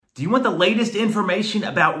Do you want the latest information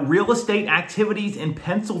about real estate activities in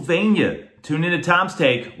Pennsylvania? Tune into Tom's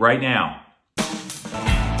Take right now. You're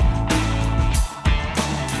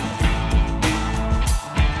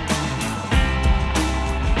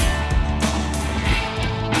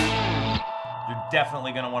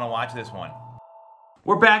definitely going to want to watch this one.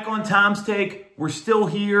 We're back on Tom's Take. We're still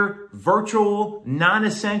here, virtual,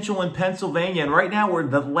 non-essential in Pennsylvania. And right now we're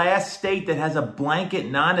the last state that has a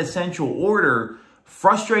blanket non-essential order.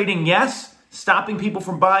 Frustrating, yes. Stopping people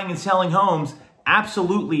from buying and selling homes,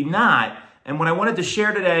 absolutely not. And what I wanted to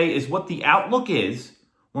share today is what the outlook is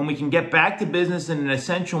when we can get back to business in an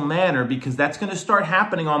essential manner, because that's going to start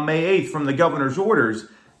happening on May 8th from the governor's orders,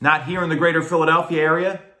 not here in the greater Philadelphia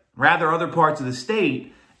area, rather other parts of the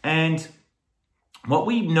state. And what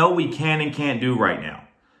we know we can and can't do right now.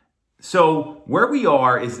 So where we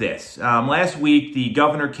are is this. Last week, the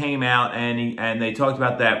governor came out and they talked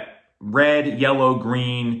about that red, yellow,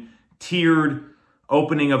 green, tiered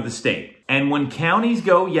opening of the state. And when counties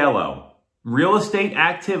go yellow, real estate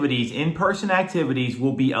activities, in-person activities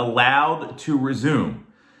will be allowed to resume.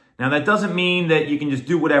 Now, that doesn't mean that you can just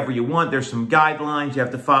do whatever you want. There's some guidelines. You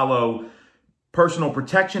have to follow personal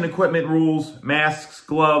protection equipment rules, masks,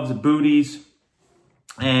 gloves, booties,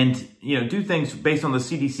 and do things based on the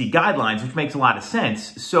CDC guidelines, which makes a lot of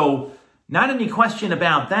sense. So not any question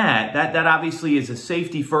about that. That obviously is a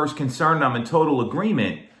safety first concern. I'm in total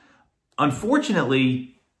agreement.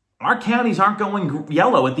 Unfortunately, our counties aren't going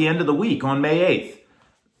yellow at the end of the week on May 8th.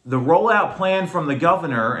 The rollout plan from the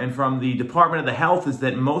governor and from the Department of the Health is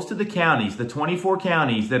that most of the counties, the 24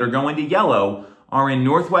 counties that are going to yellow, are in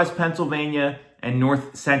Northwest Pennsylvania and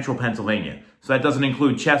North Central Pennsylvania. So that doesn't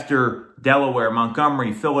include Chester, Delaware,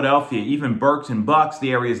 Montgomery, Philadelphia, even Berks and Bucks,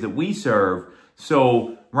 the areas that we serve.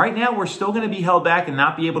 So right now, we're still going to be held back and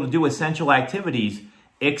not be able to do essential activities,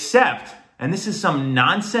 except, and this is some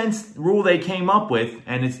nonsense rule they came up with,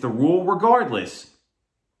 and it's the rule regardless,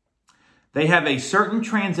 they have a certain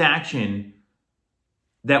transaction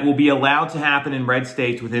that will be allowed to happen in red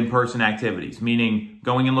states with in-person activities, meaning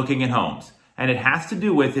going and looking at homes. And it has to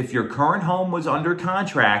do with if your current home was under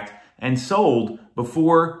contract and sold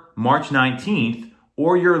before March 19th,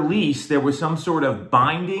 or your lease, there was some sort of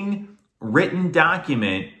binding written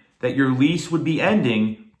document that your lease would be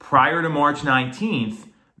ending prior to March 19th,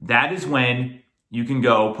 that is when you can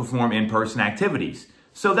go perform in-person activities.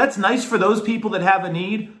 So that's nice for those people that have a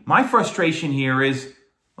need. My frustration here is,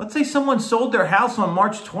 let's say someone sold their house on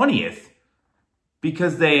March 20th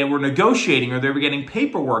because they were negotiating or they were getting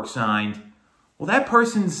paperwork signed. Well, that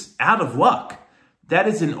person's out of luck. That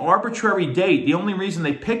is an arbitrary date. The only reason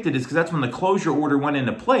they picked it is because that's when the closure order went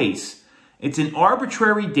into place. It's an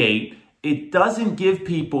arbitrary date. It doesn't give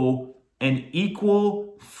people an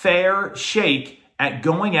equal, fair shake at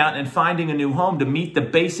going out and finding a new home to meet the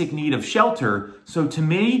basic need of shelter. So to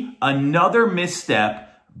me, another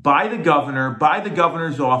misstep by the governor, by the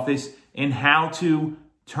governor's office in how to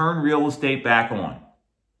turn real estate back on.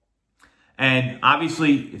 And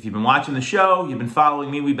obviously, if you've been watching the show, you've been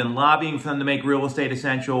following me, we've been lobbying for them to make real estate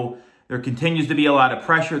essential. There continues to be a lot of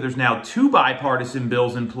pressure. There's now 2 bipartisan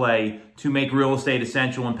bills in play to make real estate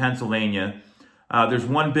essential in Pennsylvania. There's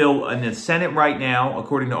one bill in the Senate right now,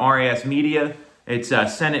 according to RAS Media. It's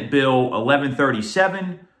Senate Bill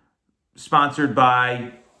 1137, sponsored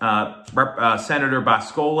by Senator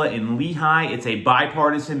Boscola in Lehigh. It's a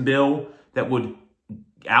bipartisan bill that would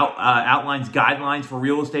outlines guidelines for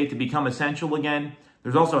real estate to become essential again.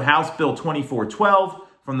 There's also House Bill 2412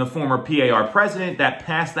 from the former PAR president that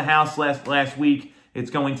passed the House last week.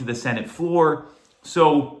 It's going to the Senate floor.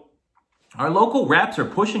 So our local reps are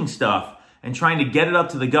pushing stuff and trying to get it up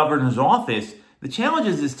to the governor's office. The challenge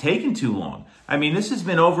is it's taken too long. I mean, this has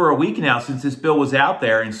been over a week now since this bill was out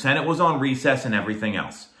there and Senate was on recess and everything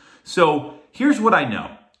else. So here's what I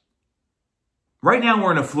know. Right now,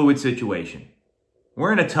 we're in a fluid situation.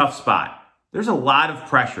 We're in a tough spot. There's a lot of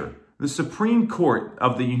pressure. The Supreme Court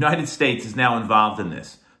of the United States is now involved in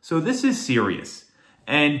this. So this is serious.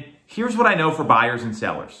 And here's what I know for buyers and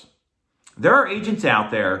sellers. There are agents out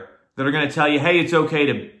there that are going to tell you, hey, it's okay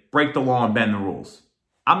to break the law and bend the rules.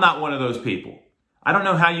 I'm not one of those people. I don't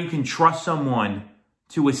know how you can trust someone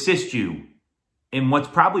to assist you in what's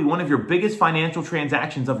probably one of your biggest financial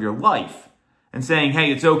transactions of your life and saying,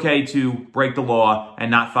 hey, it's okay to break the law and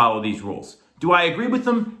not follow these rules. Do I agree with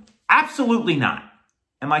them? Absolutely not.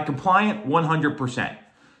 Am I compliant? 100%.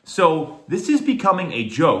 So this is becoming a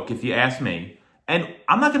joke, if you ask me. And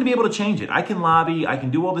I'm not going to be able to change it. I can lobby. I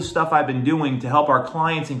can do all this stuff I've been doing to help our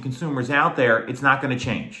clients and consumers out there. It's not going to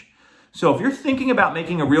change. So if you're thinking about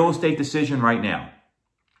making a real estate decision right now,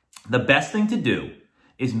 the best thing to do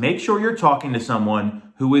is make sure you're talking to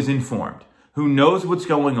someone who is informed, who knows what's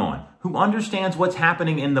going on, who understands what's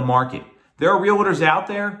happening in the market. There are realtors out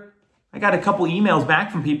there. I got a couple emails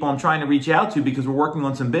back from people I'm trying to reach out to because we're working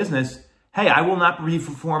on some business. Hey, I will not be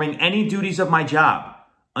performing any duties of my job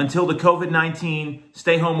until the COVID-19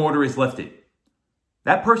 stay-home order is lifted.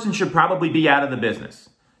 That person should probably be out of the business.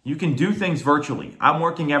 You can do things virtually. I'm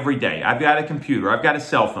working every day. I've got a computer. I've got a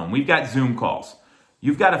cell phone. We've got Zoom calls.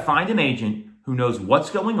 You've got to find an agent who knows what's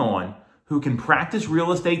going on, who can practice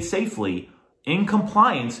real estate safely in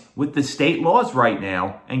compliance with the state laws right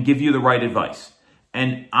now and give you the right advice.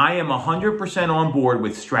 And I am 100% on board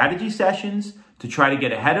with strategy sessions to try to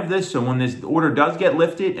get ahead of this. So when this order does get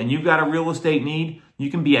lifted and you've got a real estate need, you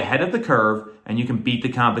can be ahead of the curve and you can beat the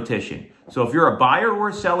competition. So if you're a buyer or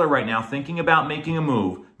a seller right now thinking about making a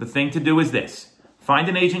move, the thing to do is this. Find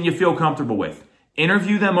an agent you feel comfortable with.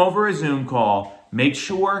 Interview them over a Zoom call. Make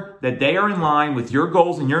sure that they are in line with your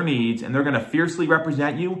goals and your needs, and they're going to fiercely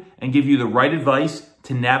represent you and give you the right advice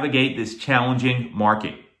to navigate this challenging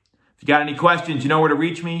market. If you got any questions, you know where to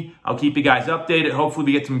reach me. I'll keep you guys updated. Hopefully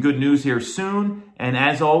we get some good news here soon. And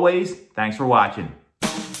as always, thanks for watching.